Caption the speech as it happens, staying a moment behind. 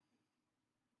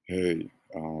Hey,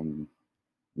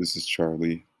 this is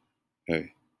Charlie.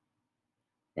 Hey,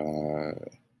 uh,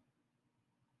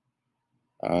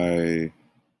 I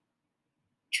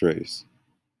trace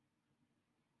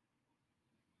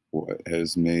what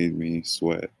has made me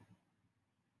sweat.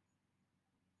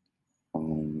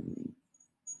 Um,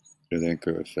 at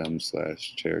Anchor FM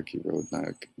 / Cherokee Road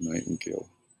Nightingale,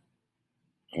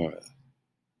 uh,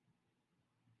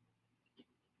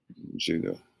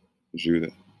 Judah,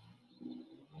 Judah,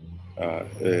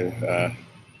 hey,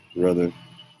 brother.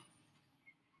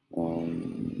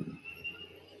 Um,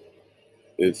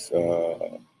 if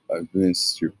I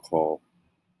missed your call,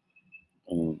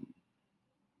 um,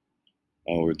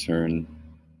 I'll return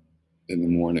in the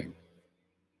morning.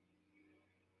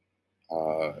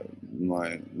 Uh,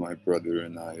 my brother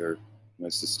and I are my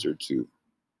sister too.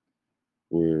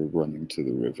 We're running to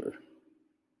the river.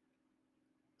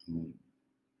 Um,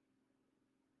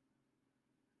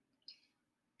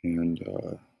 and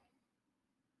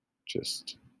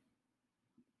just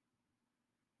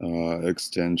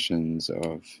extensions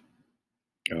of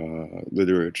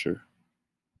literature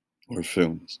or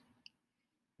films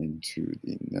into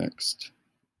the next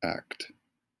act.